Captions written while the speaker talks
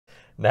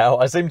Now,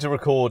 I seem to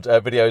record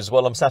videos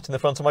while I'm sat in the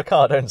front of my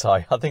car, don't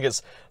I? I think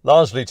it's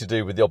largely to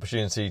do with the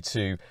opportunity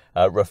to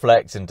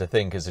reflect and to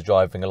think as you're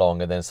driving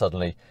along and then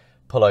suddenly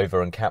pull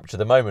over and capture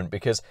the moment,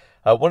 because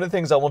one of the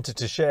things I wanted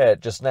to share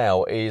just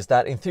now is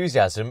that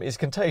enthusiasm is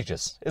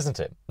contagious, isn't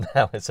it?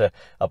 Now, it's a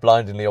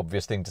blindingly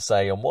obvious thing to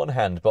say on one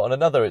hand, but on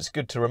another, it's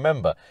good to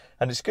remember.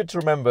 And it's good to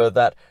remember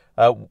that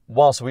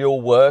whilst we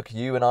all work,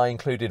 you and I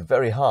included,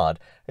 very hard,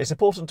 it's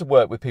important to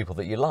work with people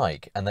that you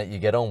like and that you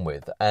get on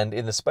with. And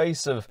in the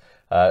space of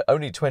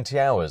only 20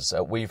 hours,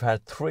 we've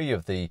had 3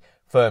 of the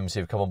firms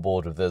who've come on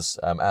board with us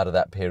out of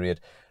that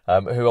period,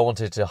 who I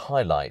wanted to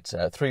highlight.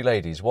 3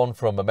 ladies, one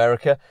from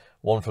America,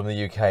 one from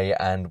the UK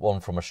and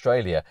one from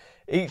Australia,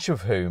 each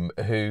of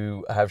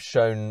who have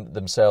shown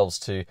themselves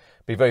to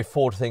be very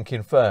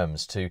forward-thinking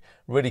firms, to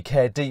really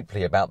care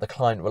deeply about the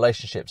client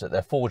relationships that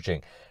they're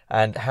forging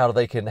and how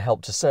they can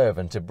help to serve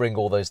and to bring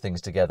all those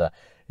things together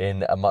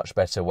in a much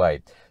better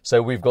way.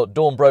 So we've got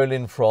Dawn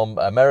Brolin from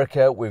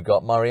America, we've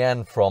got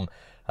Marianne from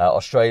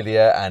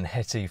Australia and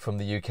Hetty from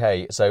the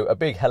UK. So a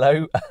big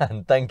hello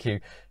and thank you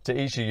to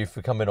each of you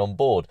for coming on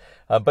board.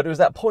 But it was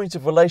that point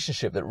of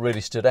relationship that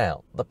really stood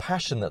out. The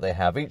passion that they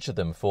have, each of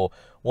them, for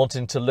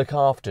wanting to look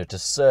after, to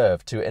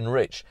serve, to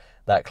enrich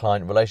that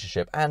client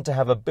relationship and to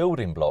have a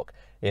building block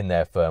in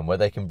their firm where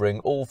they can bring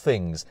all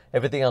things,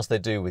 everything else they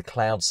do with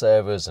cloud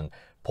servers and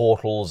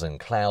portals and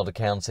cloud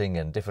accounting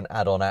and different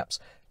add-on apps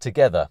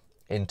together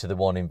into the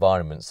one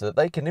environment so that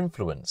they can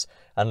influence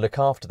and look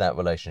after that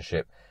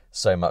relationship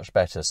so much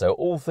better. So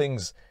all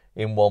things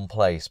in one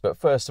place, but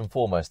first and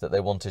foremost that they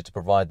wanted to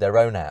provide their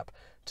own app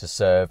to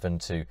serve and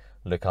to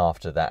look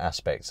after that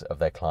aspect of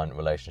their client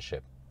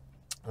relationship.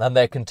 And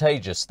they're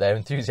contagious. Their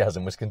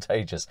enthusiasm was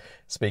contagious,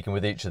 speaking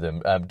with each of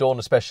them. Dawn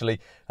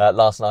especially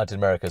last night in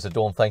America. So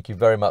Dawn, thank you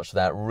very much for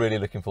that. Really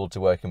looking forward to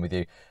working with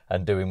you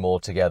and doing more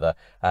together.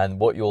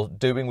 And what you're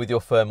doing with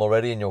your firm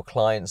already and your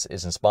clients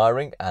is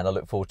inspiring. And I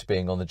look forward to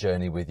being on the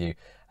journey with you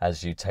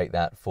as you take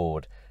that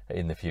forward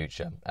in the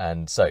future.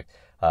 And so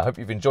I hope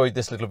you've enjoyed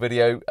this little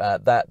video.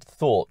 That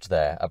thought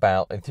there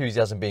about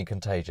enthusiasm being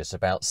contagious,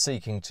 about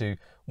seeking to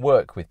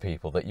work with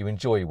people that you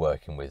enjoy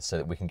working with so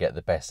that we can get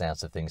the best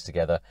out of things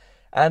together.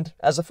 And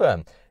as a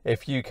firm,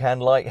 if you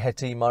can, like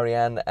Hetty,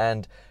 Marianne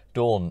and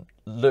Dawn,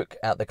 look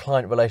at the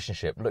client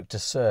relationship, look to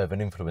serve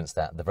and influence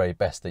that the very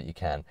best that you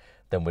can,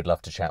 then we'd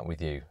love to chat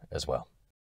with you as well.